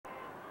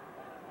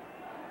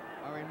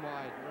in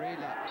wide.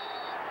 Riedler.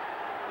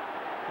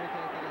 Free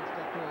kick against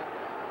Decour.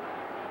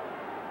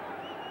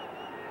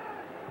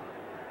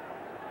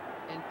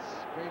 Ince,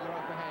 Riedler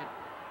up ahead.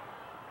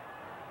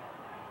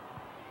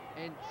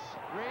 Ince,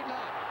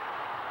 Riedler.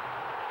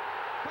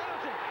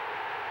 Penalty.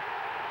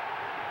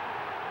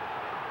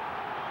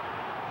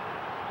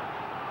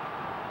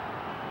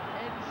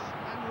 Ince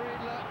and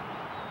Riedler,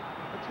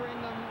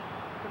 between them,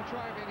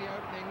 contriving the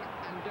opening,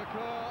 and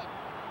Decour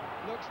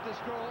looks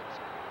distraught.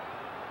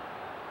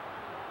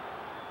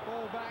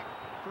 Ball back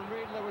from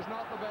Riedler was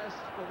not the best,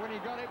 but when he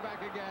got it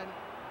back again,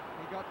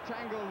 he got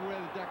tangled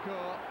with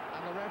Decour,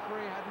 and the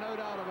referee had no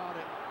doubt about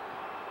it.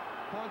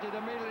 Pointed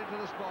immediately to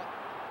the spot.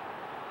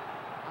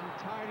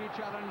 Untidy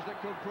challenge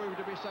that could prove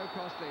to be so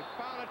costly.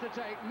 Fowler to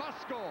take, must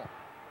score.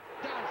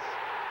 Does.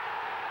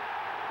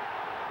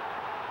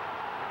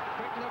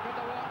 Quick look at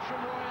the watch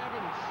from Roy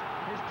Evans.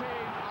 His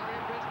team are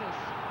in business.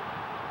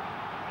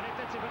 And if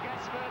they're to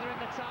progress further in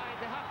the tie,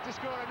 they have to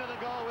score another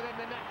goal within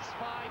the next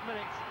 5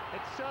 minutes.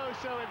 It's so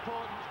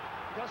important.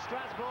 Because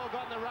Strasbourg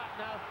on the rack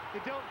now.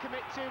 They don't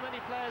commit too many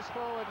players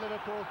forward,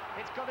 Liverpool.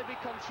 It's got to be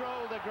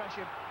controlled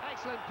aggression.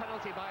 Excellent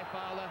penalty by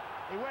Fowler.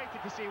 He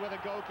waited to see where the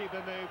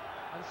goalkeeper moved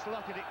and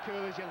slotted it cool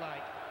as you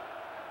like.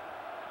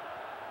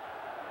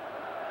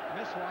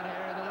 Missed one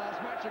here in the last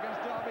match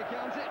against Derby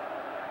County.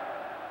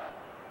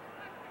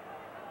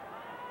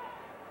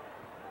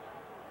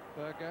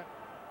 Berger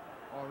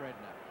or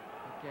Redknapp.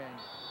 Again,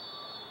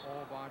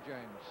 all by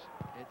James.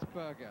 It's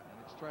Berger, and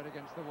it's straight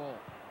against the wall.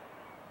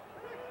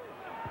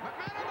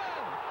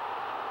 McManaman!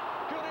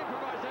 Good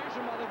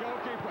improvisation by the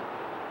goalkeeper.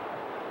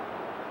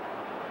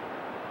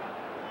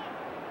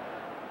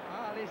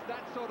 Well, he's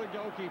that sort of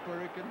goalkeeper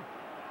who can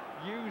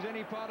use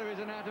any part of his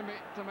anatomy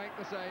to make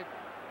the save.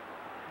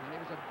 And it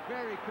was a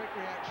very quick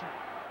reaction.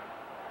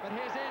 But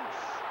here's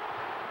Ince.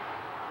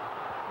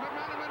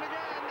 McManaman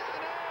again,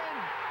 and in!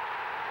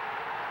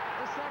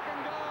 The second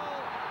goal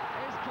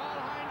is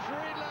Karl-Heinz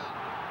Riedler.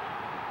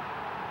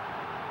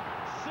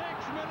 6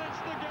 minutes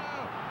to go.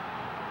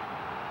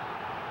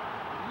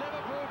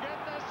 Liverpool get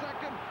their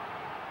second.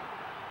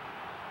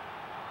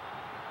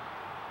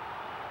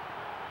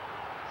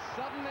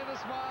 Suddenly the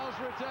smiles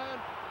return.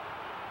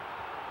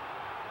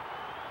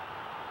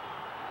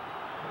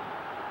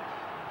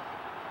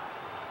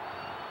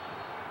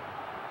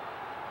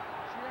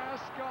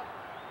 Just got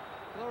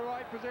the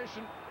right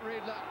position,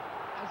 Riedler,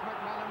 as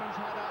McManaman's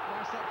head up,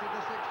 bisected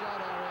the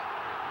 6-yard area.